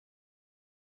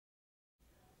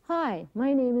Hi,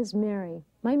 my name is Mary.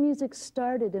 My music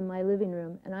started in my living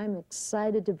room, and I'm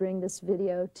excited to bring this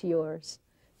video to yours.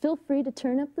 Feel free to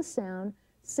turn up the sound,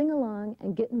 sing along,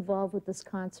 and get involved with this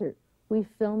concert. We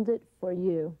filmed it for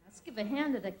you. Let's give a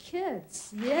hand to the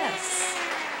kids. Yes.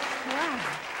 Wow.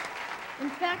 In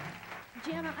fact,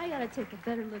 Jana, I gotta take a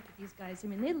better look at these guys. I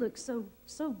mean, they look so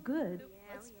good.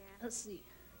 Yeah, Let's see.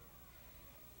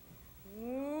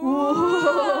 Whoa.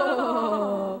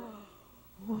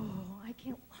 Whoa, I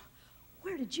can't.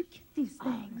 Where did you get these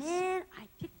things? Oh, man, I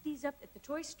picked these up at the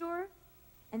toy store,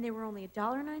 and they were only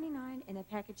 $1.99, and the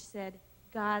package said,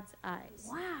 God's eyes.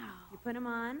 Wow. You put them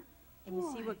on, and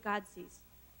you see what God sees.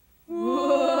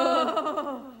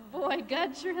 Whoa. Boy,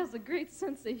 God sure has a great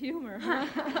sense of humor, huh?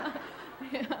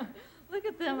 Yeah. Look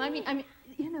at them. I mean,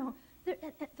 you know,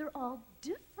 they're all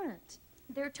different.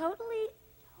 They're totally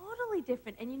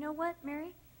different. And you know what,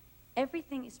 Mary?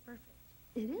 Everything is perfect.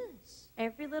 It is.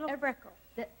 Every little freckle.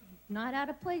 Not out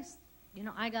of place. You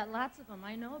know, I got lots of them.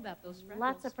 I know about those freckles.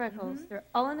 Lots of freckles. Mm-hmm. They're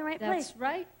all in the right place. That's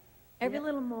right. Every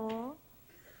little mole,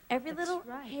 every little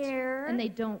hair. And they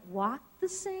don't walk the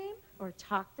same, or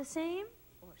talk the same,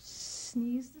 or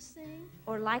sneeze the same,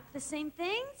 or like the same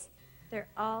things. They're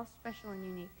all special and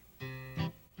unique.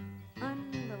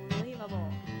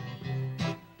 Unbelievable.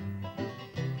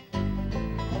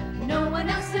 No one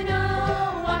else I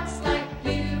know walks like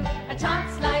you,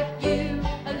 talks like you,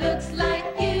 looks like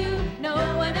you. No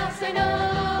one else I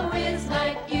know is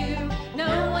like you.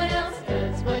 No one else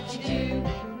does what you do.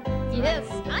 Yes,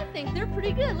 I think they're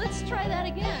pretty good. Let's try that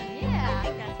again. Yeah. I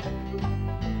think that's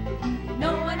good.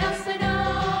 No one else I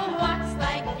know walks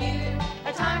like you,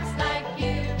 talks like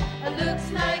you,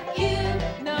 looks like you.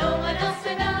 No one else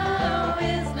I know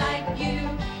is like you.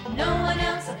 No one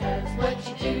else does what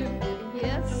you do.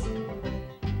 Yes.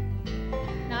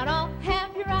 Not all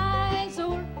have your eyes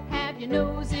or have your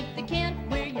nose. If they can't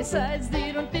wear your size,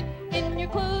 they don't fit in your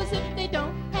clothes. If they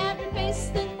don't have your face,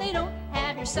 then they don't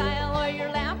have your style or your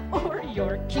laugh or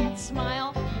your cute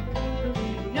smile.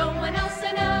 No one else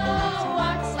I know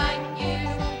walks like you,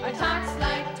 or talks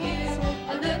like you,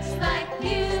 or looks like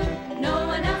you. No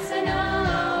one else I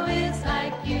know is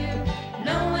like you.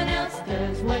 No one else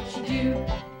does what you do.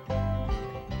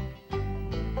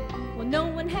 Well, no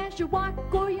one has your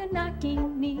walk or your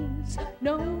knocking knees.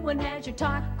 No one has your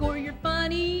talk or your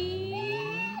funny.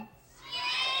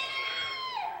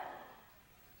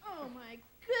 Oh my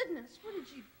goodness, what did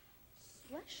you...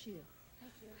 Bless you.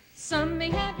 Some may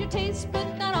have your taste,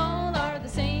 but not all are the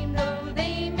same.